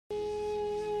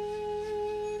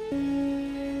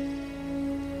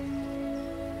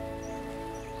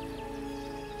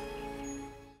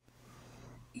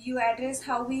You address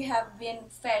how we have been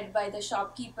fed by the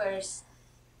shopkeepers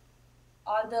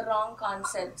all the wrong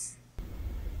concepts.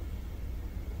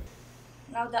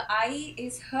 Now the I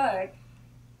is hurt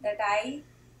that I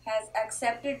has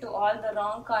accepted to all the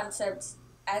wrong concepts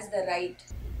as the right.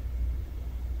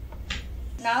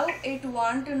 Now it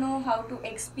want to know how to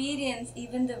experience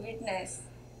even the witness,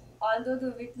 although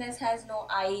the witness has no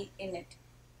I in it.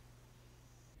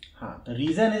 The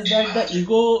reason is that the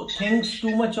ego thinks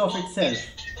too much of itself.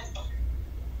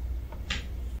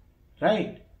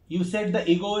 Right? You said the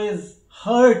ego is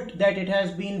hurt that it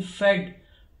has been fed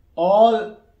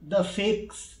all the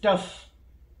fake stuff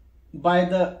by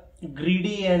the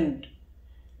greedy and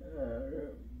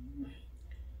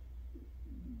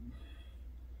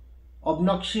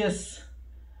obnoxious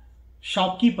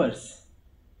shopkeepers.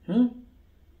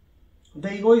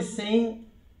 The ego is saying,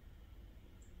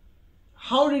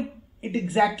 how did it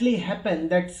exactly happen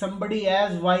that somebody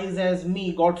as wise as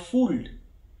me got fooled?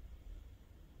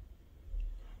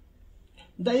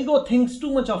 The ego thinks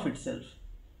too much of itself.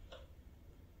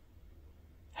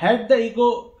 Had the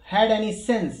ego had any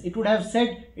sense, it would have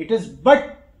said, it is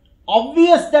but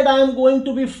obvious that I am going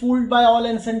to be fooled by all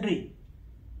and sundry.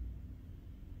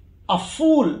 A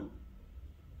fool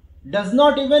does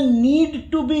not even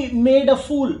need to be made a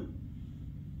fool.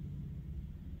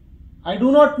 I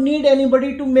do not need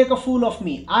anybody to make a fool of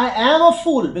me. I am a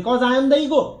fool because I am the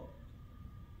ego.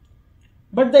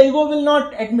 But the ego will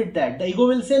not admit that. The ego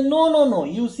will say, no, no, no.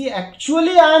 You see,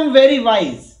 actually I am very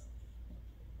wise.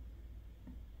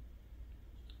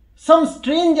 Some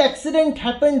strange accident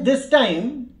happened this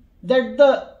time that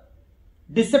the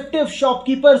deceptive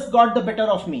shopkeepers got the better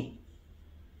of me.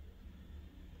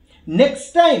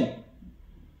 Next time,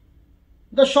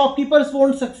 the shopkeepers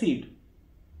won't succeed.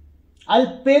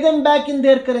 I'll pay them back in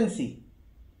their currency.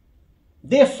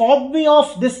 They fobbed me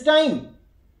off this time.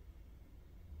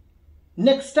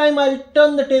 Next time I'll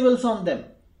turn the tables on them.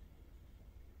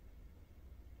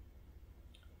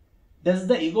 Does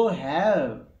the ego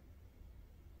have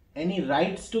any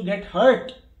rights to get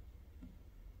hurt?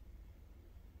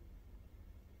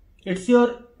 It's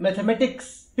your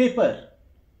mathematics paper.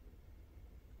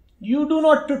 You do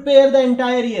not prepare the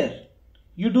entire year.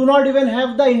 You do not even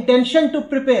have the intention to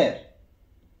prepare.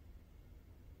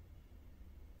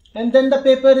 And then the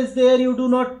paper is there, you do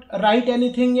not write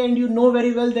anything and you know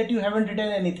very well that you haven't written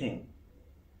anything.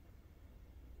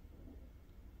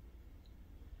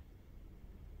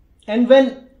 And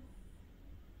when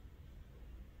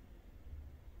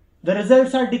the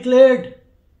results are declared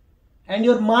and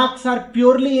your marks are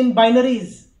purely in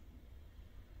binaries,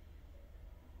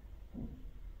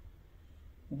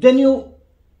 then you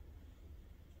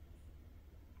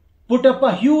put up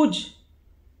a huge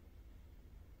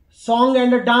song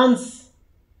and a dance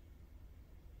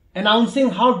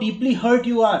announcing how deeply hurt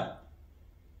you are.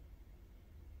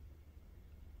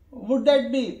 Would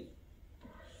that be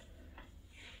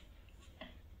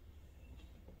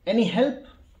any help?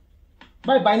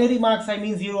 By binary marks I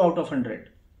mean 0 out of 100.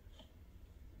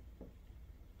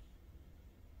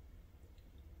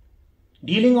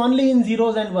 Dealing only in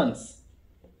zeros and ones.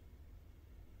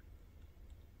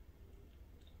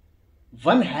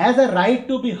 One has a right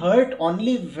to be hurt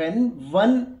only when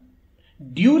one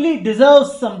duly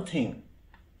deserves something.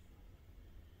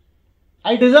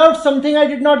 I deserved something, I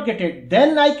did not get it.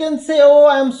 Then I can say, oh,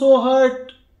 I am so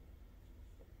hurt.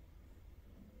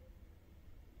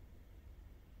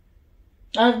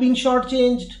 I have been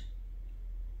shortchanged.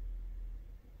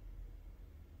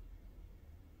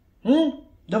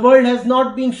 The world has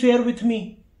not been fair with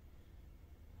me.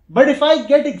 But if I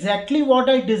get exactly what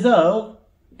I deserve,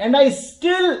 and I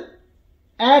still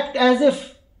act as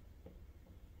if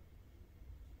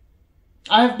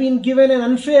I have been given an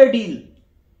unfair deal,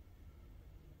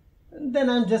 then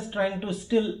I'm just trying to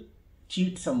still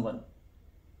cheat someone.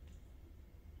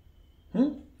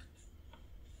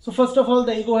 So first of all,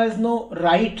 the ego has no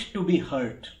right to be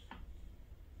hurt.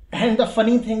 And the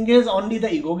funny thing is, only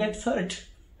the ego gets hurt.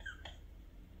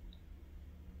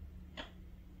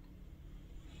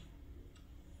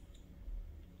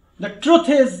 The truth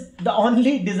is the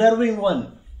only deserving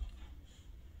one.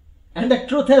 And the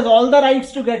truth has all the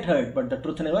rights to get hurt, but the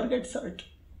truth never gets hurt.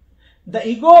 The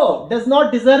ego does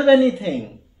not deserve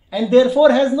anything and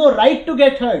therefore has no right to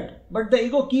get hurt, but the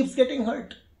ego keeps getting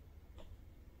hurt.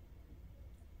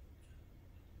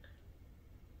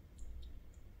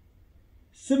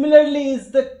 Similarly,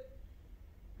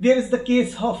 there is the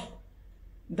case of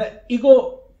the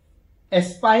ego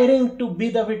aspiring to be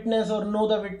the witness or know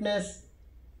the witness,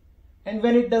 and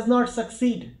when it does not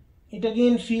succeed, it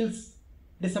again feels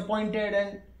disappointed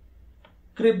and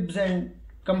cribs and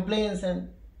complains and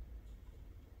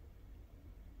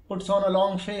puts on a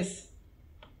long face.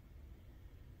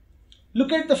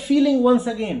 Look at the feeling once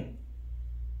again.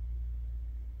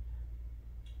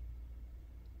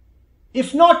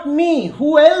 If not me,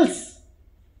 who else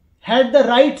had the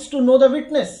rights to know the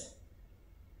witness?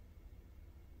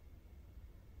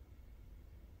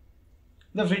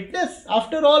 The witness,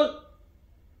 after all,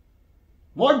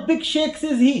 what big shakes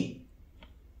is he?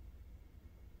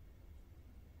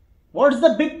 What's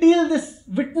the big deal, this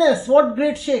witness? What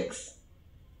great shakes?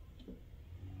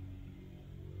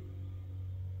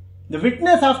 The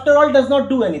witness, after all, does not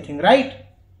do anything, right?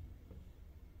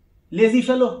 Lazy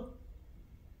fellow.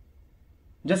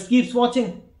 Just keeps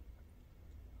watching.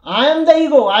 I am the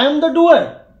ego, I am the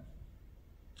doer.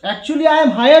 Actually, I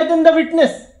am higher than the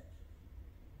witness.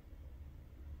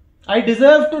 I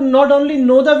deserve to not only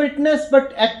know the witness,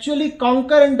 but actually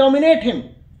conquer and dominate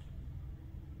him.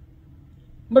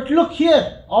 But look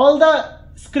here, all the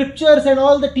scriptures and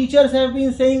all the teachers have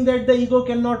been saying that the ego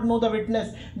cannot know the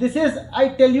witness. This is, I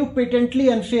tell you, patently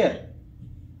unfair.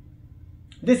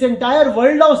 This entire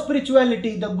world of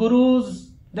spirituality, the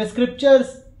gurus, the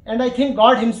scriptures, and I think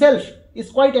God himself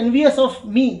is quite envious of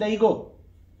me, the ego.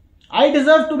 I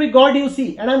deserve to be God, you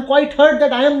see, and I am quite hurt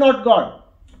that I am not God.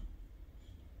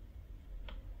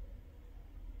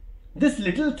 This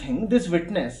little thing, this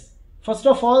witness, first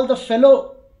of all, the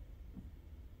fellow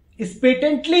is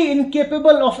patently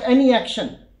incapable of any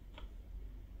action.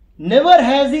 Never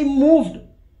has he moved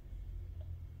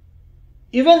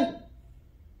even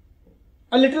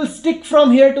a little stick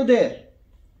from here to there.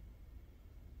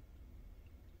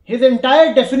 His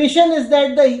entire definition is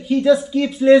that he just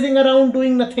keeps lazing around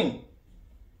doing nothing.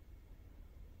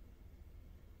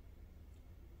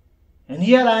 And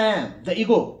here I am, the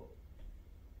ego,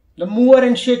 the mover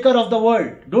and shaker of the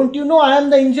world. Don't you know I am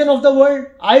the engine of the world?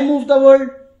 I move the world.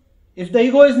 If the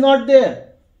ego is not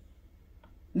there,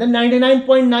 then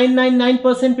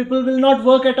 99.999% people will not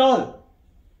work at all.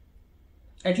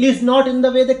 At least not in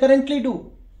the way they currently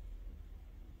do.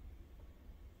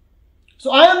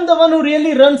 So I am the one who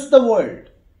really runs the world.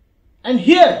 And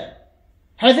here,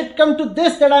 has it come to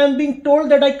this that I am being told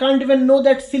that I can't even know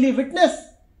that silly witness?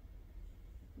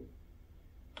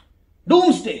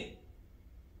 Doomsday.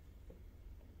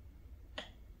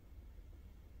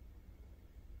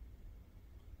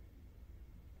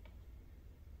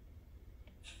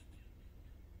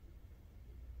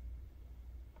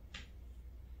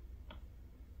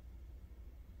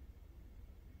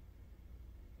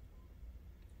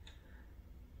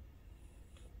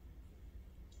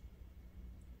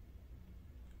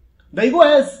 The ego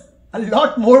has a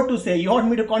lot more to say. You want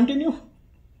me to continue?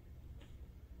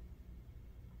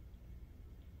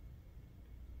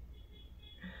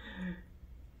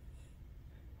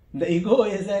 The ego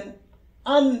is an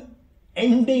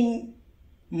unending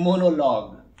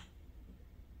monologue.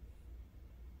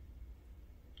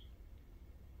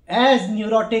 As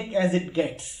neurotic as it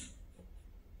gets.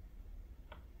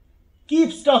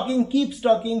 Keeps talking, keeps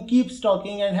talking, keeps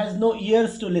talking, and has no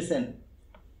ears to listen.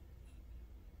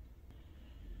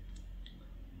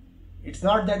 It's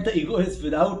not that the ego is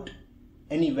without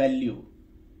any value.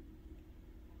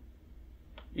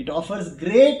 It offers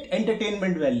great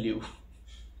entertainment value.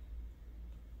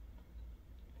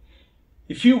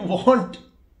 If you want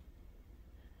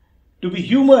to be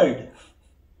humored,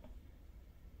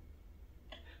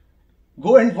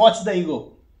 go and watch the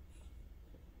ego.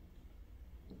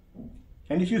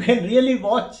 And if you can really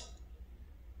watch,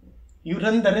 you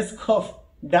run the risk of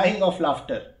dying of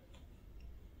laughter.